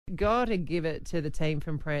got to give it to the team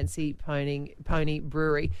from Prancy Pony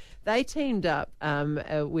Brewery. They teamed up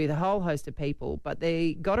with a whole host of people, but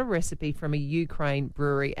they got a recipe from a Ukraine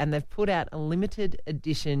brewery and they've put out a limited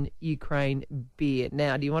edition Ukraine beer.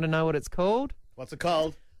 Now, do you want to know what it's called? What's it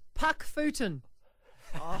called? Puck Futin.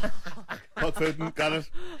 Puck Futin, got it.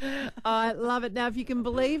 I love it. Now, if you can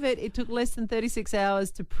believe it, it took less than 36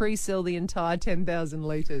 hours to pre-sell the entire 10,000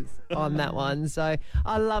 litres on that one. So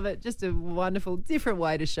I love it. Just a wonderful, different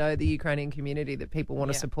way to show the Ukrainian community that people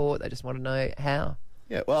want to support. They just want to know how.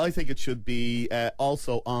 Yeah, well, I think it should be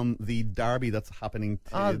also on the derby that's happening.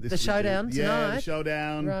 The showdown tonight. Yeah, the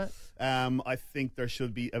showdown. Right. I think there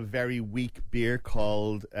should be a very weak beer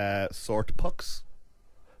called Sort Pucks.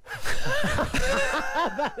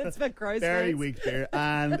 That's for Crows. Very fans. weak beer,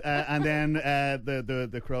 and then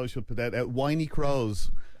the Crows should put out Whiny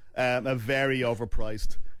Crows, a very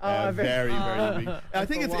overpriced. Very weak. I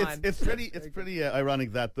think it's pretty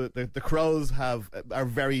ironic that the Crows are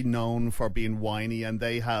very known for being whiny, and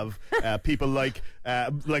they have people like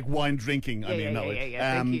wine drinking.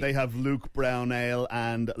 They have Luke Brown Ale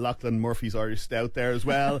and Lachlan Murphy's Irish Stout there as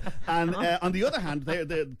well. And on the other hand,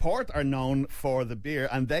 the Port are known for the beer,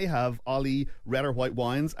 and they have Ollie Red or White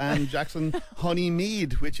Wines and Jackson Honey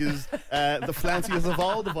Mead, which is the flanciest of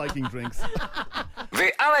all the Viking drinks.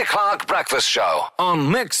 The Alec Clark Breakfast Show on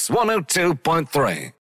Mix 102.3.